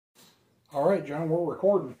All right, John, we're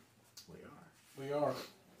recording. We are.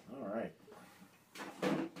 All right.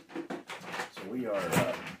 So we are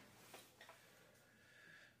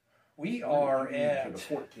at the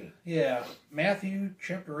 14th. Yeah, Matthew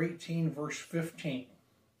chapter 18, verse 15.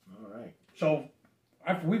 All right. So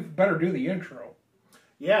we better do the intro.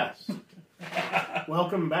 Yes.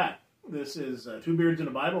 Welcome back. This is Two Beards in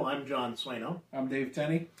the Bible. I'm John Swano. I'm Dave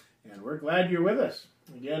Tenney. And we're glad you're with us.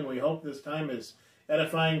 Again, we hope this time is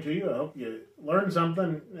edifying to you. I hope you learn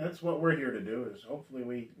something. That's what we're here to do, is hopefully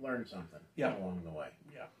we learn something along the way.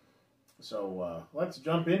 Yeah. So let's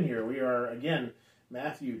jump in here. We are, again,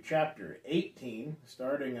 Matthew chapter 18,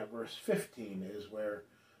 starting at verse 15 is where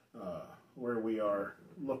we are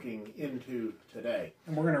looking into today.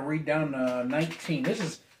 And we're going to read down 19.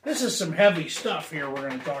 This is some heavy stuff here we're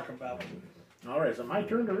going to talk about. All right, is it my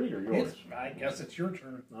turn to read or yours? I guess it's your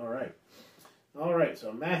turn. All right,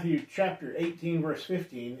 so Matthew chapter 18, verse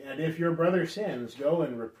 15, and if your brother sins, go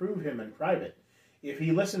and reprove him in private. If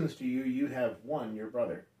he listens to you, you have won your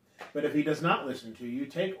brother. But if he does not listen to you,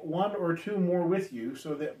 take one or two more with you,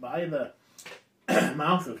 so that by the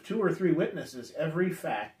mouth of two or three witnesses every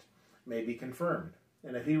fact may be confirmed.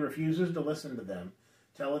 And if he refuses to listen to them,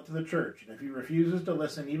 tell it to the church. And if he refuses to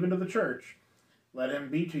listen even to the church, let him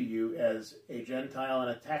be to you as a Gentile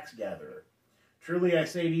and a tax gatherer. Truly I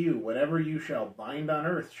say to you, whatever you shall bind on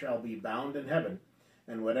earth shall be bound in heaven,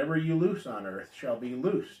 and whatever you loose on earth shall be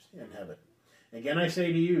loosed in heaven. Again I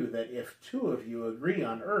say to you that if two of you agree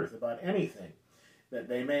on earth about anything that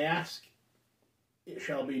they may ask, it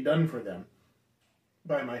shall be done for them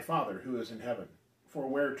by my Father who is in heaven. For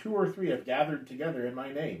where two or three have gathered together in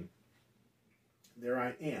my name, there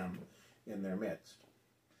I am in their midst.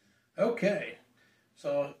 Okay,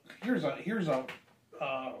 so here's a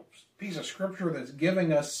piece of scripture that's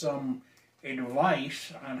giving us some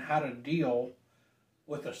advice on how to deal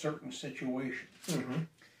with a certain situation. Mm-hmm.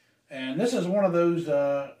 And this is one of those,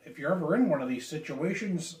 if you're ever in one of these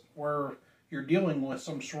situations where you're dealing with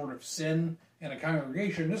some sort of sin in a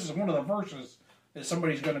congregation, this is one of the verses that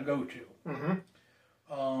somebody's going to go to.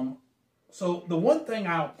 Mm-hmm. So the one thing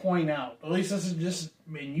I'll point out, at least this is just,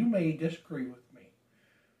 and you may disagree with me,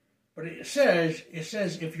 but it says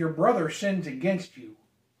if your brother sins against you,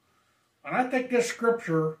 and I think this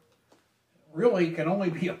scripture really can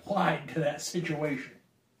only be applied to that situation.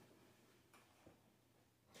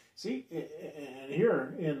 See, and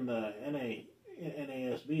here in the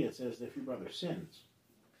NASB it says if your brother sins.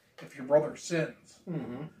 If your brother sins.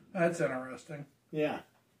 Mm-hmm. That's interesting. Yeah,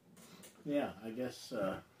 I guess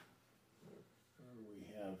what do we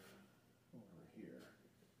have over here?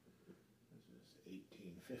 This is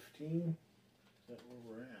 1815. Is that where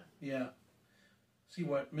we're at? Yeah. See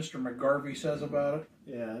what Mr. McGarvey says about it?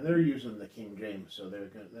 Yeah, they're using the King James, so they're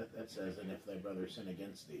that says, and if thy brother sin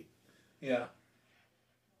against thee. Yeah.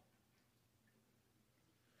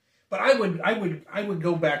 But I would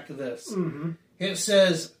go back to this. Mm-hmm. It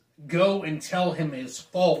says, go and tell him his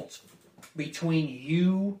fault between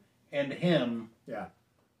you and him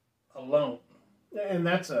alone. And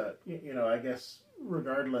that's I guess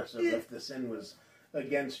regardless of if the sin was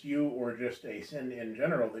against you or just a sin in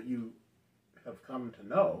general that you have come to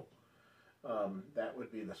know, that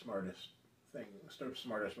would be the smartest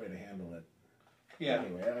way to handle it. Yeah.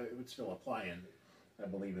 Anyway, it would still apply I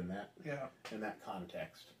believe in that. Yeah. In that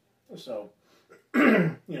context. So,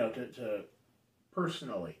 to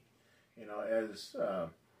personally,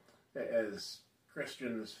 as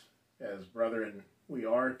Christians, as brethren, we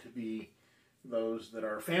are to be those that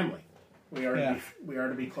are family. We are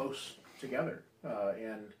to be close together,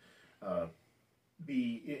 and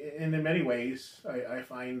in many ways, I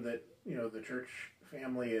find that the church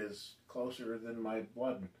family is closer than my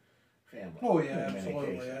blood family. Oh yeah,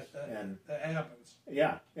 absolutely. That happens.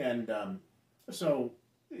 Yeah, and so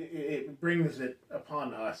it brings it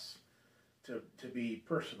upon us to be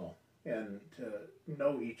personal and to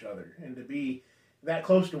know each other and to be that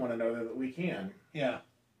close to one another that we can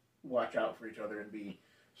watch out for each other and be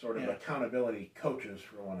sort of accountability coaches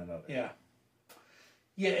for one another. Yeah.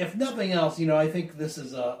 Yeah, if nothing else, I think this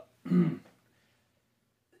is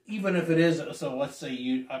even if it is, so let's say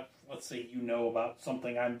you know about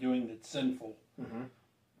something I'm doing that's sinful. Mm-hmm.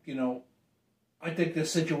 I think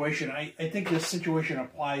this situation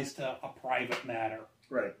applies to a private matter.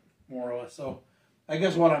 Right. More or less. So I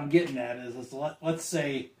guess what I'm getting at is let's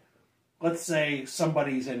say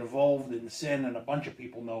somebody's involved in sin and a bunch of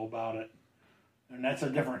people know about it. And that's a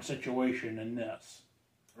different situation than this.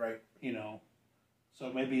 Right.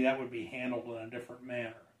 So maybe that would be handled in a different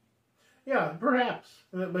manner. Yeah, perhaps.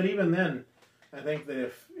 But even then, I think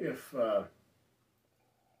that if I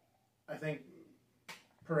think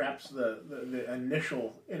perhaps the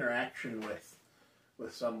initial interaction with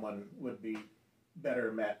someone would be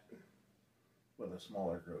better met with a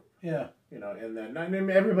smaller group. Yeah. And then I mean,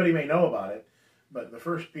 everybody may know about it, but the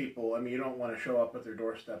first people, I mean, you don't want to show up at their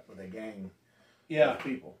doorstep with a gang of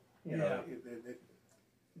people. It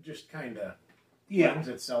just kind of lends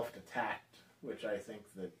itself to tact, which I think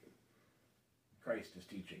that Christ is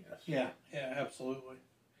teaching us. Yeah, absolutely.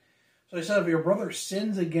 So he said, if your brother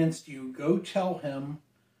sins against you, go tell him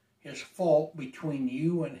his fault between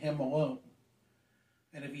you and him alone.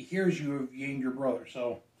 And if he hears you, have gained your brother.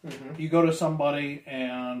 So you go to somebody,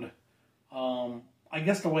 and I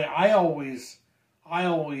guess the way I always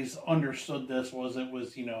understood this was it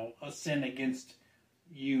was, a sin against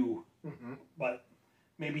you, but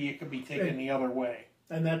maybe it could be taken the other way.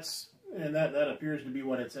 And that appears to be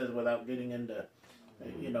what it says without getting into,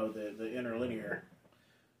 the interlinear.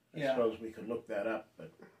 I suppose we could look that up,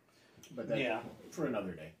 but that for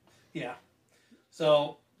another day. Yeah.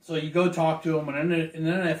 So you go talk to him, and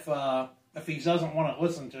then if he doesn't want to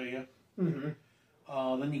listen to you,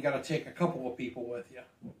 then you got to take a couple of people with you.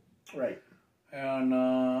 Right.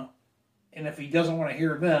 And if he doesn't want to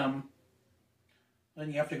hear them,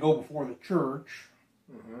 then you have to go before the church.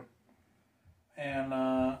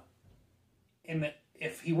 And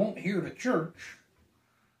if he won't hear the church,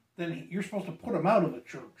 then you're supposed to put him out of the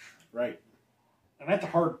church. Right. And that's a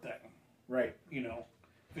hard thing. Right.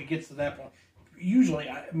 If it gets to that point. Usually,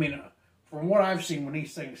 I mean, from what I've seen when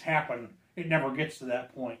these things happen, it never gets to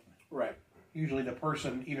that point. Right. Usually the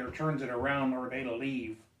person either turns it around or they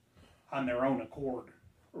leave on their own accord.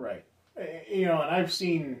 Right. And I've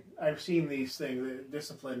seen these things,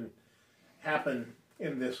 discipline happen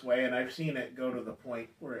in this way, and I've seen it go to the point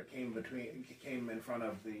where it came in front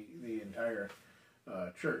of the entire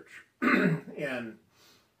church. And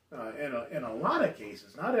in a lot of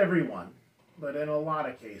cases, not everyone, but in a lot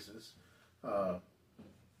of cases,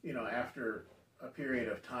 after a period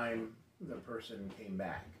of time, the person came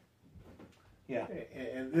back. Yeah.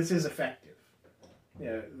 And this is effective.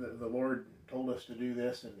 The Lord told us to do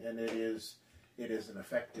this, and it is an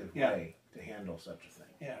effective way to handle such a thing.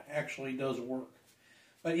 Yeah, actually does work.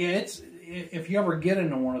 But if you ever get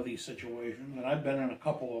into one of these situations, and I've been in a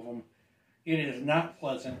couple of them, it is not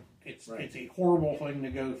pleasant. It's a horrible thing to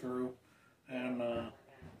go through, and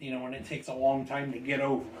and it takes a long time to get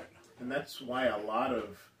over it. And that's why a lot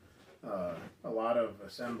of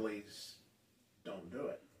assemblies don't do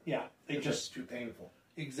it. Yeah, it's just too painful.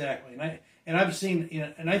 Exactly, and I've seen,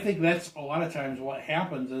 and I think that's a lot of times what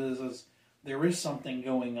happens is there is something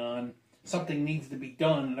going on, something needs to be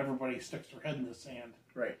done, and everybody sticks their head in the sand.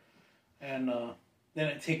 Right. And then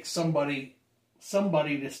it takes somebody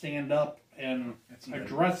to stand up and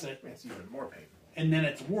address it. It's even more painful. And then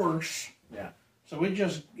it's worse. Yeah. So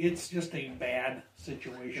it's just a bad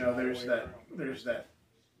situation. There's that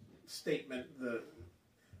statement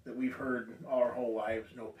that we've heard our whole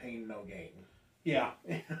lives: no pain, no gain. Yeah.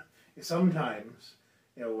 Sometimes,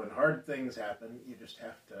 when hard things happen, you just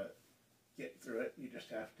have to get through it. You just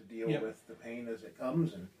have to deal with the pain as it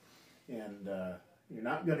comes, and you're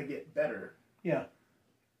not going to get better. Yeah.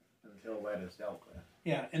 Until that is dealt with.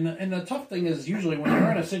 Yeah, and the tough thing is usually when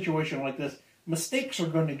you're in a situation like this, mistakes are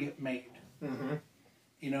going to get made.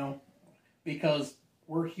 Because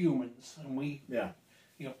we're humans, and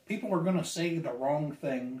people are going to say the wrong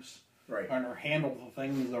things, right, and or handle the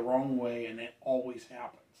things the wrong way, and it always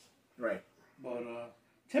happens. Right. But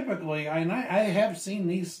typically, I have seen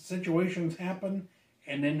these situations happen,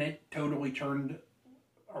 and then it totally turned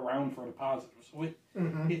around for the positive. So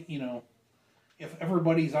if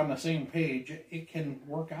everybody's on the same page, it can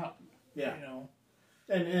work out. Yeah.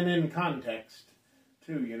 And in context,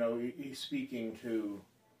 too, he's speaking to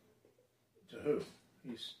who?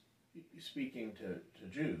 He's speaking to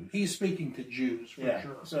Jews. He's speaking to Jews, for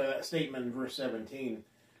sure. So that statement in verse 17,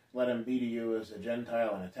 let him be to you as a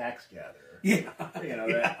Gentile and a tax gatherer. Yeah.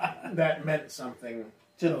 That meant something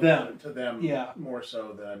to them. More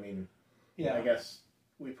so than, I guess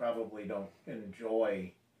we probably don't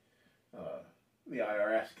enjoy the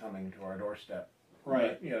IRS coming to our doorstep.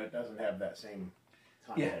 Right. But, it doesn't have that same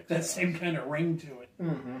context. Yeah, that same kind of ring to it.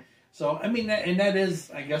 Mm-hmm. So, that is,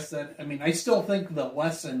 I guess I still think the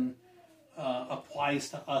lesson applies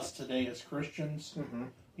to us today as Christians.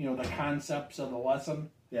 Mm-hmm. The concepts of the lesson.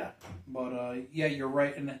 Yeah. But, you're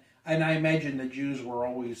right. And I imagine the Jews were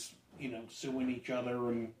always, suing each other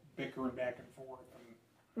and bickering back and forth.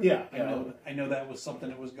 And I know that was something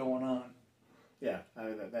that was going on. Yeah,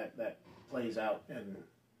 that plays out in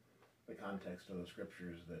the context of the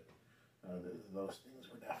scriptures that those things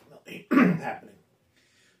were definitely happening.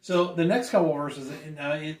 So the next couple of verses,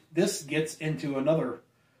 this gets into another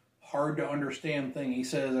hard to understand thing. He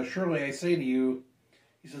says, surely I say to you,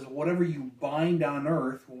 he says, whatever you bind on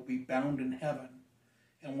earth will be bound in heaven,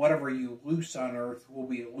 and whatever you loose on earth will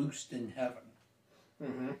be loosed in heaven.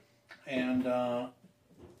 Mm-hmm. And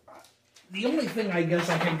the only thing I guess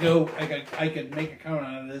I could make a comment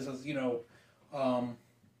on it is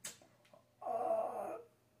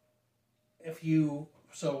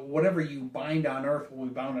so whatever you bind on earth will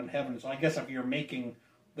be bound in heaven. So I guess if you're making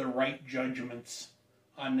the right judgments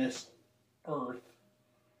on this earth,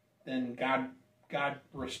 then God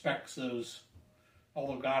respects those.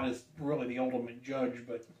 Although God is really the ultimate judge,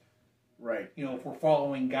 but right, if we're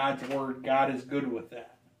following God's word, God is good with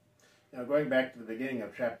that. Now, going back to the beginning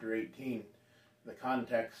of chapter 18, the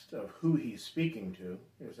context of who he's speaking to,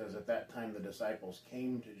 it says, at that time the disciples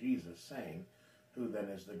came to Jesus, saying, who then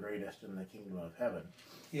is the greatest in the kingdom of heaven?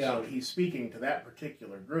 Yeah. So he's speaking to that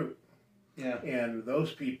particular group. Yeah. And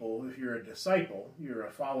those people, if you're a disciple, you're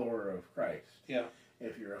a follower of Christ. Yeah.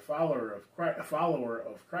 If you're a follower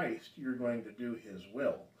of Christ, you're going to do his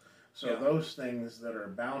will. So Yeah. those things that are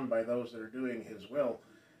bound by those that are doing his will,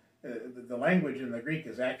 the language in the Greek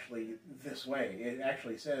is actually this way. It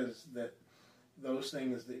actually says that those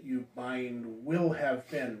things that you bind will have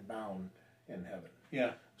been bound in heaven.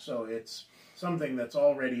 Yeah. So it's something that's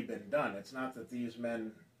already been done. It's not that these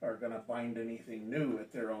men are going to bind anything new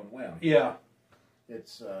at their own whim. Yeah.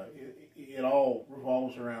 It's it all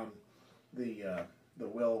revolves around the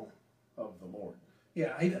will of the Lord.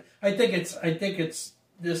 Yeah, I think it's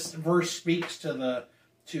this verse speaks to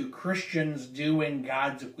Christians doing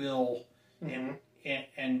God's will, Mm-hmm.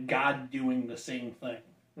 and God doing the same thing.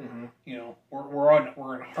 Mm-hmm. We're in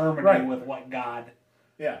harmony Right. with what God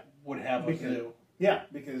would have us do. Yeah,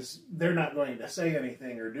 because they're not going to say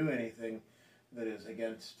anything or do anything that is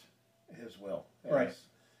against his will as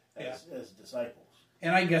disciples.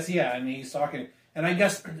 And I guess, and he's talking, and I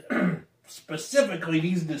guess specifically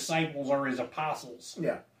these disciples are his apostles.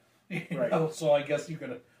 Yeah, right. So I guess you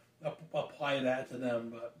could apply that to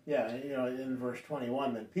them. But yeah, in verse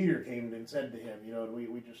 21, then Peter came and said to him,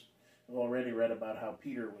 we just have already read about how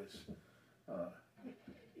Peter was,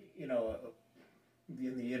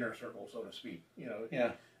 in the inner circle, so to speak.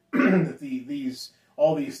 That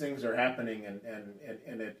all these things are happening,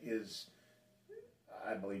 and it is.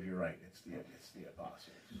 I believe you're right. It's the apostles.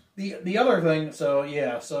 The other thing,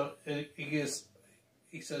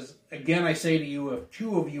 he says, again I say to you, if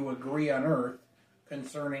two of you agree on earth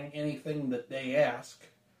concerning anything that they ask,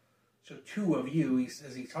 so two of you, he's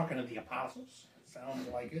talking to the apostles, sounds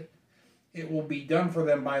like it, it will be done for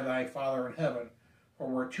them by thy Father in heaven. For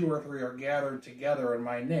where two or three are gathered together in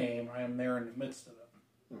my name, I am there in the midst of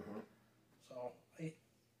them. Mm-hmm. So,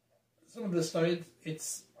 some of this stuff,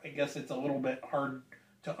 I guess it's a little bit hard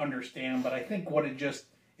to understand, but I think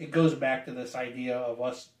it goes back to this idea of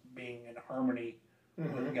us being in harmony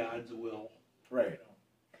with God's will. Right.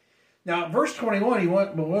 Now, verse 21, he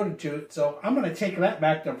alluded to it, so I'm going to take that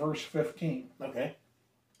back to verse 15. Okay.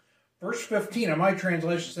 Verse 15 in my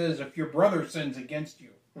translation says, if your brother sins against you.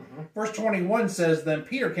 Mm-hmm. Verse 21 says, then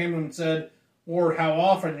Peter came to him and said, Lord, how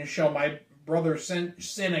often shall my brother sin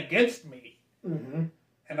against me? Mm-hmm.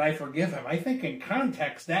 And I forgive him. I think in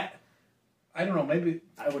context that, I don't know, maybe...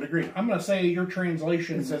 I would agree. I'm going to say your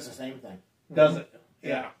translation... It says the same thing. Does it?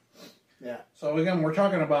 Yeah. Yeah. So again, we're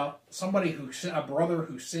talking about a brother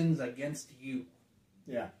who sins against you.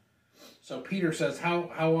 Yeah. So Peter says, how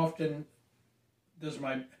often does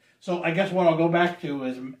my... So I guess what I'll go back to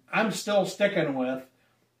is, I'm still sticking with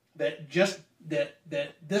that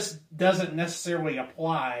this doesn't necessarily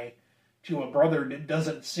apply to a brother that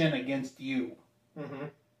doesn't sin against you. Mm-hmm.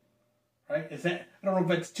 Right? I don't know if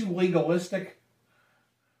that's too legalistic.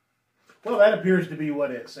 Well, that appears to be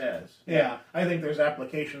what it says. Yeah. I think there's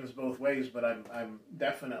applications both ways, but I'm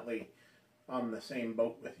definitely on the same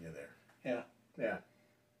boat with you there. Yeah. Yeah.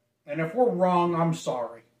 And if we're wrong, I'm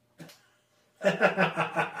sorry.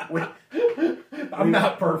 I'm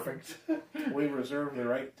not perfect. We reserve the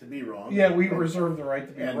right to be wrong. Yeah, we reserve the right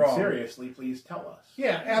to be wrong. Seriously, please tell us.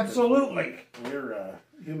 Yeah, absolutely. We're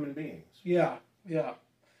human beings. Yeah.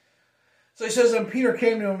 So he says, and Peter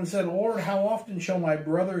came to him and said, Lord, how often shall my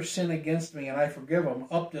brother sin against me and I forgive him?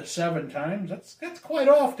 Up to 7 times? That's quite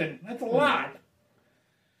often. That's a lot.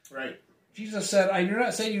 Right. Jesus said, I do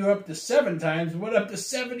not say to you up to 7 times, but up to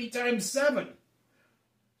 70 times 7.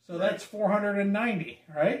 So that's 490,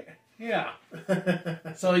 right? Yeah.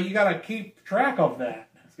 So you got to keep track of that.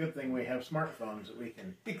 It's a good thing we have smartphones that we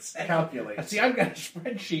can Exactly. calculate. See, I've got a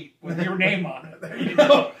spreadsheet with your name on it. There you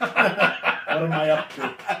go. What am I up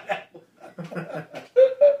to?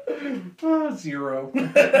 0.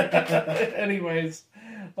 Anyways,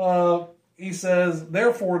 he says,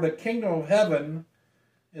 therefore the kingdom of heaven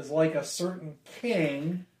is like a certain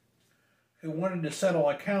king who wanted to settle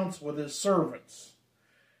accounts with his servants.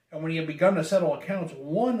 And when he had begun to settle accounts,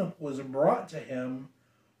 one was brought to him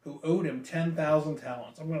who owed him 10,000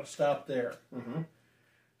 talents. I'm going to stop there. Mm-hmm.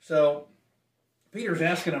 So Peter's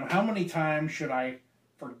asking him, how many times should I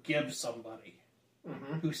forgive somebody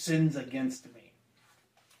who sins against me?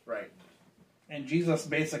 Right. And Jesus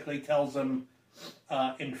basically tells him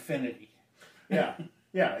infinity. Yeah.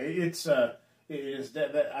 Yeah. It is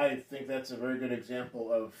that I think that's a very good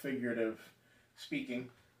example of figurative speaking.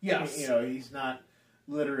 Yes. You know, he's not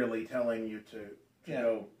literally telling you to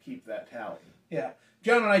go keep that tally. Yeah.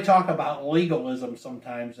 John and I talk about legalism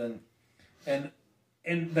sometimes, and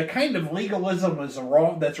the kind of legalism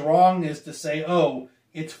that's wrong is to say, oh,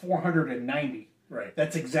 it's 490. Right.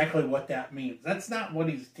 That's exactly what that means. That's not what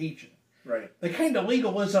he's teaching. Right. The kind of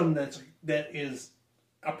legalism that is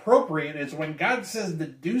appropriate is when God says to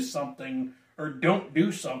do something or don't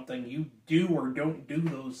do something, you do or don't do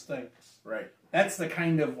those things. Right. That's the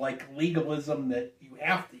kind of like legalism that you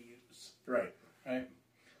have to use. Right. Right.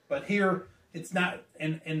 But here it's not,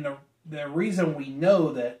 and the reason we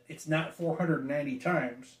know that it's not 490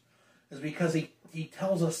 times is because he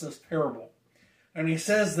tells us this parable. And he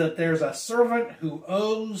says that there's a servant who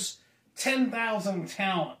owes 10,000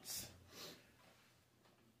 talents.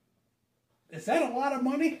 Is that a lot of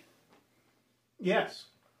money? Yes.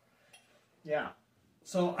 Yeah.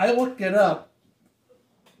 So I looked it up.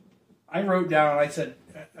 I wrote down, I said,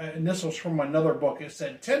 and this was from another book, it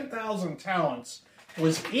said 10,000 talents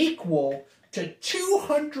was equal to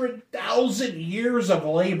 200,000 years of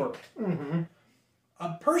labor. Mm-hmm.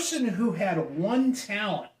 A person who had one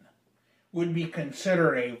talent would be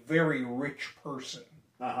considered a very rich person.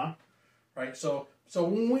 Uh-huh. Right? So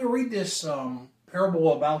when we read this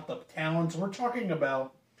parable about the talents, we're talking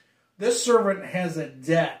about this servant has a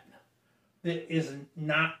debt that is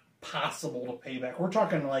not possible to pay back. We're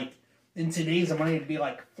talking like, in today's money, it'd be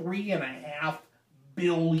like $3.5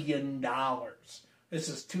 billion. This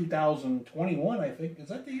is 2021, I think. Is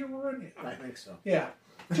that the year we're in? I think so. Yeah.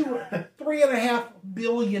 $3.5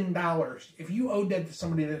 billion. If you owed that to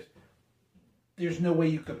somebody, there's no way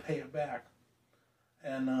you could pay it back.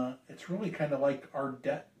 And it's really kind of like our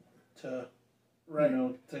debt to,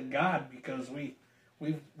 to God, because we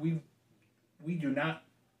do not.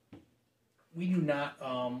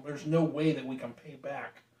 There's no way that we can pay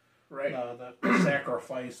back the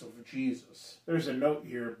sacrifice of Jesus. There's a note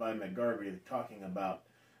here by McGarvey talking about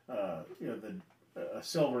a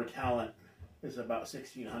silver talent is about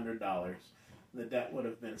 $1,600. The debt would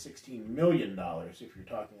have been $16 million if you're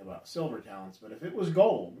talking about silver talents. But if it was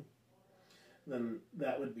gold, then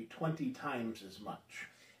that would be 20 times as much.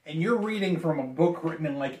 And you're reading from a book written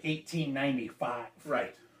in like 1895.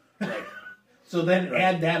 Right. So then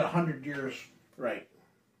add that 100 years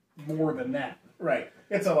more than that. Right.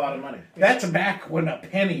 It's a lot of money. That's back when a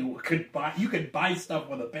penny you could buy stuff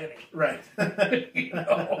with a penny. Right.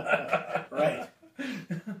 Right.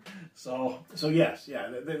 So yes, yeah.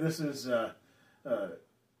 This is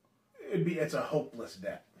it's a hopeless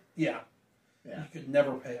debt. Yeah. You could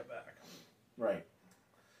never pay it back. Right.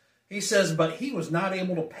 He says, but he was not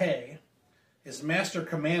able to pay. His master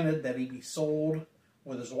commanded that he be sold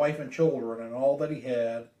with his wife and children and all that he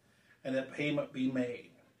had, and that payment be made.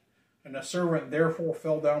 And the servant therefore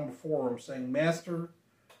fell down before him, saying, Master,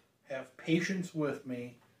 have patience with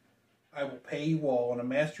me. I will pay you all. And the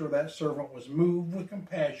master of that servant was moved with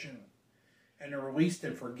compassion, and released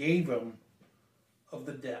and forgave him of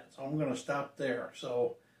the debt. So I'm going to stop there.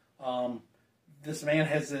 So this man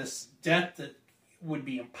has this debt that would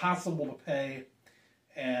be impossible to pay,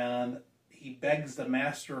 and he begs the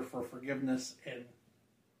master for forgiveness, and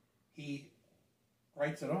he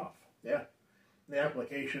writes it off. Yeah. The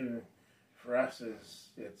application for us is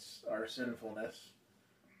it's our sinfulness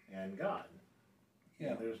and God.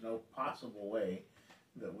 Yeah. There's no possible way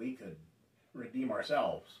that we could redeem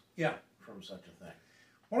ourselves from such a thing.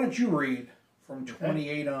 Why don't you read from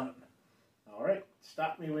 28 on? All right.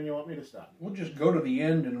 Stop me when you want me to stop. We'll just go to the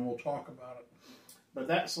end and we'll talk about it. But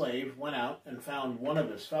that slave went out and found one of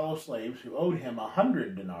his fellow slaves who owed him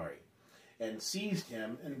 100 denarii, and seized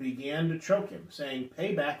him and began to choke him, saying,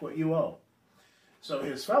 Pay back what you owe. So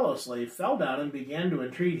his fellow slave fell down and began to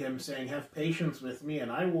entreat him, saying, Have patience with me,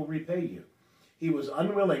 and I will repay you. He was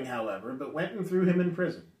unwilling, however, but went and threw him in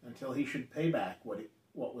prison, until he should pay back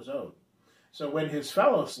what was owed. So when his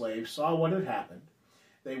fellow slaves saw what had happened,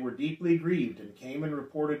 they were deeply grieved, and came and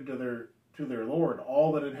reported to their lord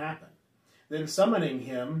all that had happened. Then summoning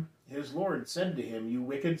him, his lord said to him, You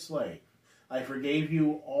wicked slave, I forgave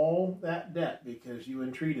you all that debt because you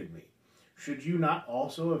entreated me. should you not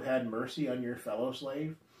also have had mercy on your fellow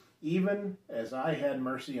slave, even as I had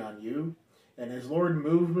mercy on you? And his Lord,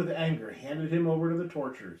 moved with anger, handed him over to the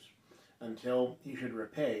torturers until he should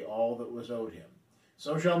repay all that was owed him.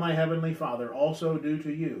 So shall my heavenly Father also do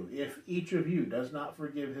to you, if each of you does not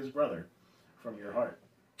forgive his brother from your heart.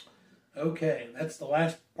 Okay, that's the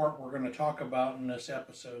last part we're going to talk about in this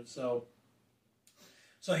episode. So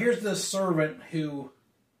here's this servant who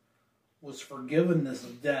was forgiven this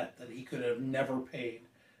debt that he could have never paid.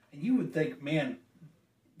 And you would think, man,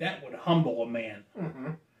 that would humble a man. Mm-hmm.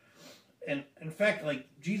 And in fact, like,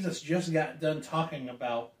 Jesus just got done talking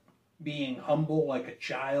about being humble like a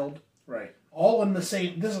child. Right. All in the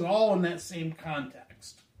same, this is all in that same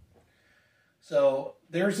context. So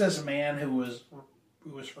there's this man who was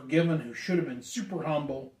forgiven, who should have been super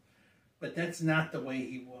humble, but that's not the way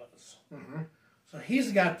he was. Mm-hmm. So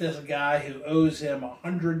he's got this guy who owes him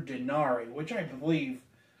 100 denarii, which I believe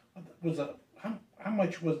was how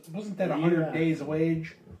much wasn't that 100 days'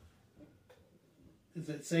 wage? Is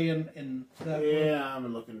it saying in that? Yeah,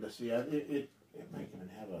 I'm looking to see. It might even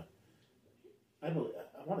have a. I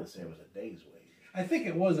want to say it was a day's wage. I think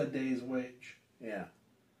it was a day's wage. Yeah.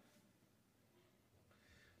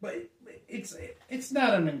 But it's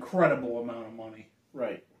not an incredible amount of money.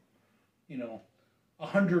 Right.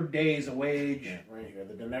 100 days a wage. Yeah, right here.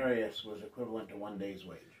 The denarius was equivalent to 1 day's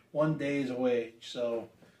wage. 1 day's a wage. So,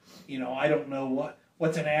 I don't know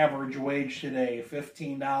what's an average wage today.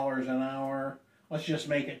 $15 an hour. Let's just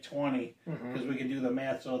make it 20 because we can do the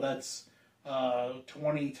math. So that's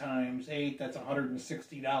 20 times 8. That's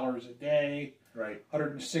 $160 a day. Right.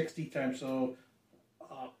 160 times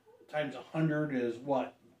times 100 is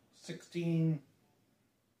what? $1,600?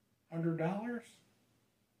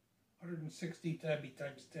 160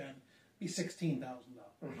 times 10 be $16,000.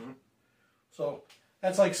 Mm-hmm. So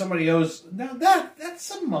that's like somebody owes. Now that's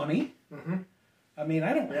some money. Mm-hmm. I mean,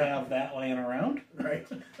 I don't have that laying around. Right.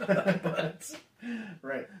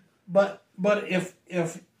 Right. But if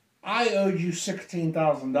I owed you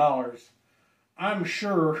 $16,000, I'm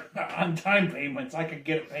sure on time payments I could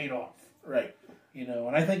get it paid off. Right.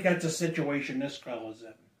 And I think that's a situation this fellow's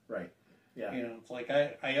in. Right. Yeah. It's like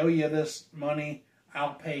I owe you this money,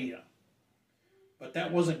 I'll pay you. But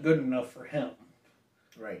that wasn't good enough for him.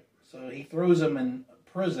 Right. So he throws him in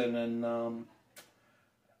prison, and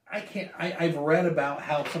I've read about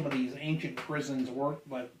how some of these ancient prisons work,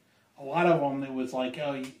 but a lot of them, it was like,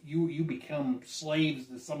 oh, you become slaves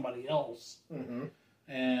to somebody else. Mm-hmm.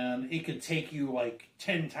 And it could take you like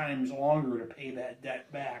 10 times longer to pay that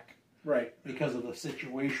debt back. Right. Because of the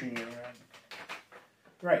situation you're in.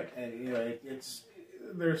 Right. And,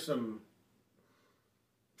 there's some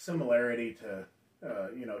similarity to,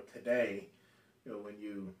 today, when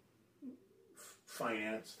you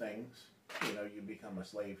finance things, you become a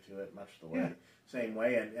slave to it much the same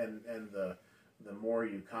way. And the more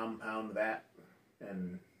you compound that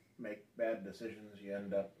and make bad decisions, you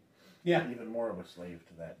end up even more of a slave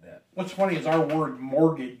to that debt. What's funny is our word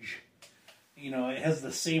mortgage, it has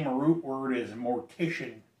the same root word as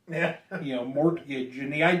mortician. Yeah. Mortgage.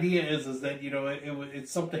 And the idea is that,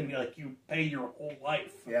 it's something like you pay your whole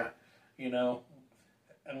life. Yeah.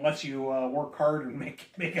 Unless you work hard and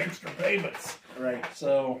make extra payments. Right.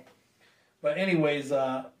 So, but anyways,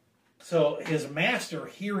 so his master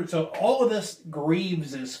here, so all of this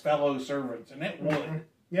grieves his fellow servants, and it would. Mm-hmm.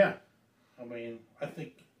 Yeah. I mean, I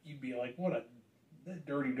think you'd be like, what a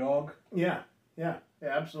dirty dog. Yeah. Yeah.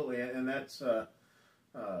 Yeah, absolutely. And that's to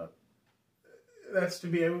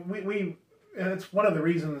be, and it's one of the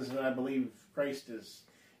reasons that I believe Christ is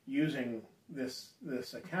using this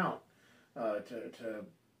account to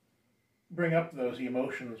bring up those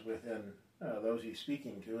emotions within those he's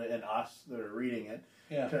speaking to, and us that are reading it,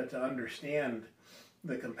 to understand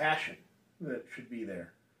the compassion that should be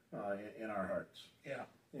there in our hearts. Yeah.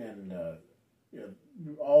 And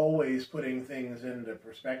always putting things into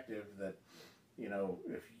perspective that,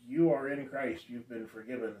 if you are in Christ, you've been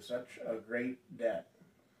forgiven such a great debt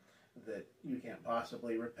that you can't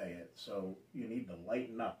possibly repay it. So you need to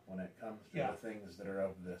lighten up when it comes to the things that are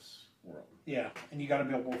of this world. Yeah, and you got to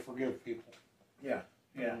be able to forgive people. Yeah,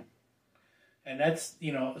 yeah. And that's,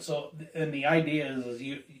 so, and the idea is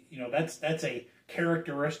that's a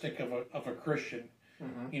characteristic of a Christian.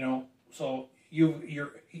 Mm-hmm. So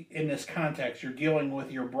you're in this context, you're dealing with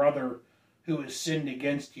your brother who has sinned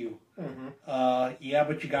against you. Mm-hmm. But you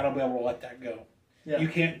got to be able to let that go. Yeah. You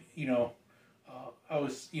can't,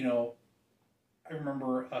 I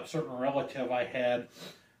remember a certain relative I had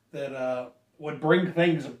that would bring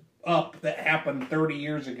things up that happened 30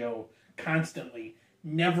 years ago constantly.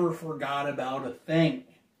 Never forgot about a thing.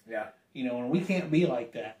 Yeah. And we can't be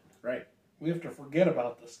like that. Right. We have to forget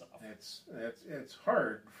about this stuff. It's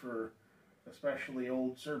hard for especially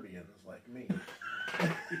old Serbians like me.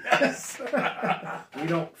 Yes. We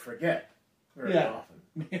don't forget very Yeah. often.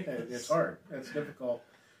 Yes. It's hard. It's difficult.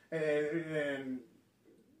 And,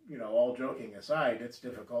 you know, all joking aside, it's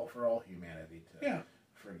difficult for all humanity to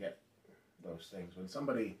forget those things. When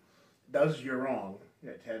somebody does you wrong,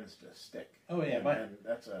 it tends to stick. Oh, yeah. And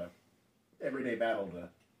that's a everyday battle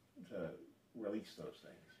to release those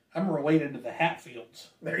things. I'm related to the Hatfields.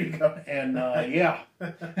 There you go. And, yeah.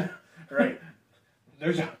 Right.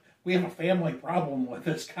 We have a family problem with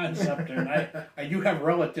this concept, and I do have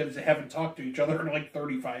relatives that haven't talked to each other in like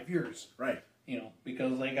 35 years. Right. You know,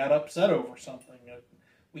 because they got upset over something.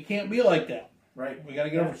 We can't be like that. Right. We got to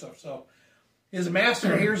get over stuff. So his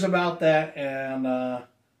master hears about that, and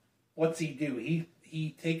what's he do?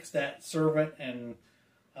 He takes that servant and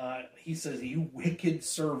he says, "You wicked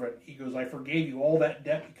servant." He goes, "I forgave you all that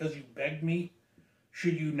debt because you begged me.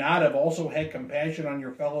 Should you not have also had compassion on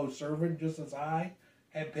your fellow servant, just as I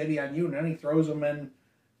had pity on you?" And then he throws him in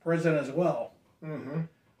prison as well. Mm-hmm.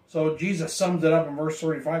 So Jesus sums it up in verse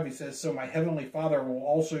 35. He says, "So my heavenly Father will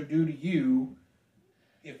also do to you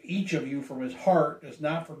if each of you from his heart does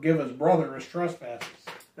not forgive his brother his trespasses."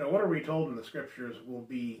 Now, what are we told in the scriptures will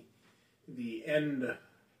be the end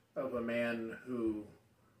of a man who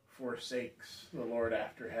forsakes the Lord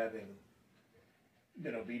after having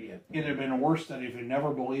been obedient? It'd have been worse than if he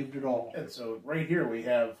never believed at all. And so right here we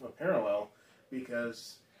have a parallel,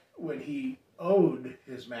 because when he owed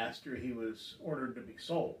his master, he was ordered to be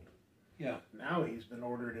sold. Yeah. Now he's been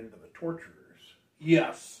ordered into the torturers.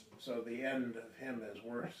 Yes. So the end of him is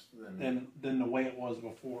worse than the way it was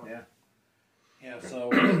before. Yeah. Yeah,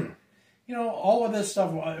 so, you know, all of this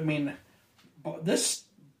stuff, I mean, this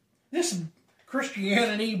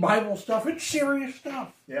Christianity, Bible stuff, it's serious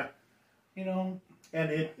stuff. Yeah. You know? And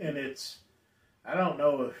it's, I don't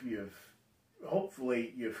know if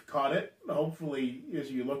hopefully you've caught it. Hopefully, as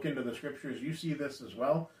you look into the scriptures, you see this as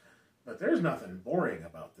well. But there's nothing boring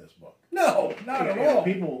about this book. No, not at all.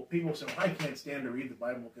 People say, well, I can't stand to read the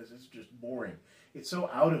Bible because it's just boring. It's so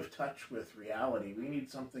out of touch with reality. We need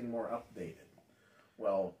something more updated.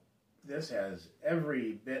 Well, this has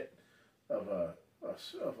every bit of a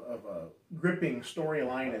gripping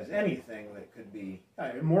storyline as anything that could be,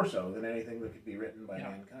 more so than anything that could be written by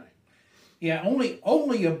mankind. Yeah,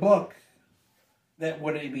 only a book that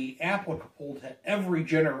would be applicable to every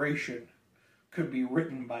generation could be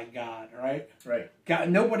written by God, right? Right. God,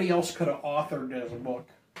 nobody else could have authored this book.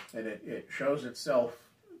 And it shows itself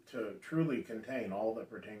to truly contain all that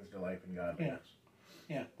pertains to life and godliness.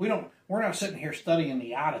 Yeah. We're not sitting here studying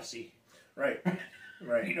the Odyssey. Right.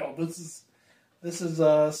 Right. You know, this is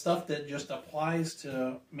stuff that just applies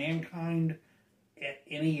to mankind at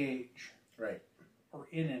any age. Right. Or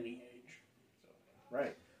in any age. So.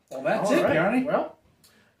 Right. Well, that's all it, right. Johnny. Well,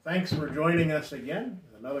 thanks for joining us again.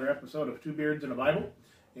 Another episode of Two Beards and a Bible.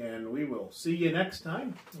 And we will see you next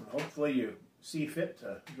time. Hopefully you see fit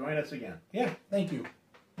to join us again. Yeah, thank you.